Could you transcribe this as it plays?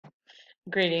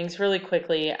Greetings. Really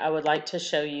quickly, I would like to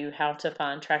show you how to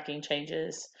find tracking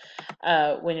changes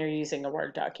when you're using a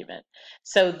Word document.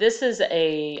 So this is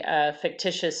a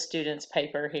fictitious student's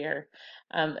paper here.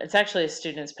 It's actually a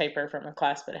student's paper from a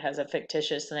class, but it has a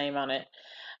fictitious name on it.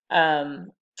 Um,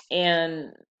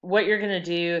 and what you're going to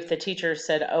do if the teacher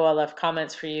said, "Oh, I left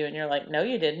comments for you," and you're like, "No,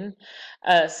 you didn't."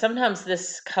 Sometimes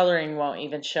this coloring won't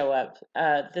even show up.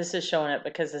 This is showing up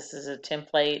because this is a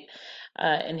template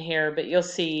in here, but you'll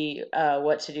see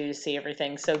what to do to see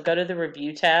everything. So go to the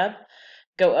review tab,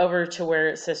 go over to where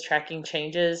it says tracking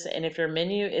changes, and if your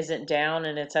menu isn't down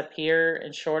and it's up here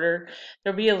and shorter,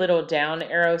 there'll be a little down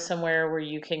arrow somewhere where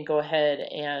you can go ahead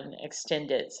and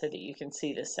extend it so that you can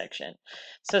see this section.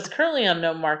 So it's currently on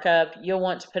no markup. You'll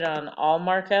want to put it on all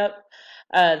markup.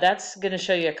 That's going to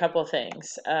show you a couple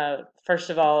things.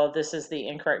 First of all, this is the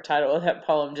incorrect title of that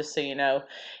poem, just so you know.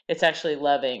 It's actually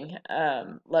Loving,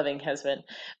 Loving Husband.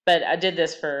 But I did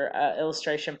this for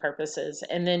illustration purposes.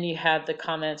 And then you have the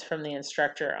comments from the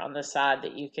instructor on the side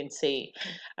that you can see.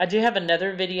 I do have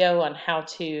another video on how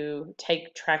to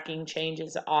take tracking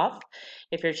changes off.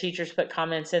 If your teacher's put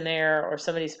comments in there or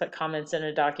somebody's put comments in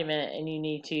a document and you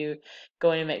need to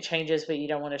go in and make changes, but you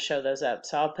don't want to show those up.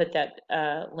 So I'll put that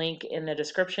link in the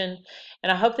description.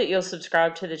 And I hope that you'll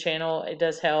subscribe to the channel. It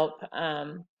does help.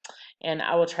 And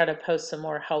I will try to post some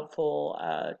more helpful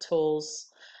tools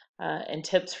and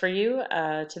tips for you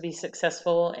to be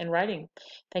successful in writing.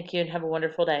 Thank you and have a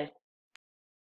wonderful day.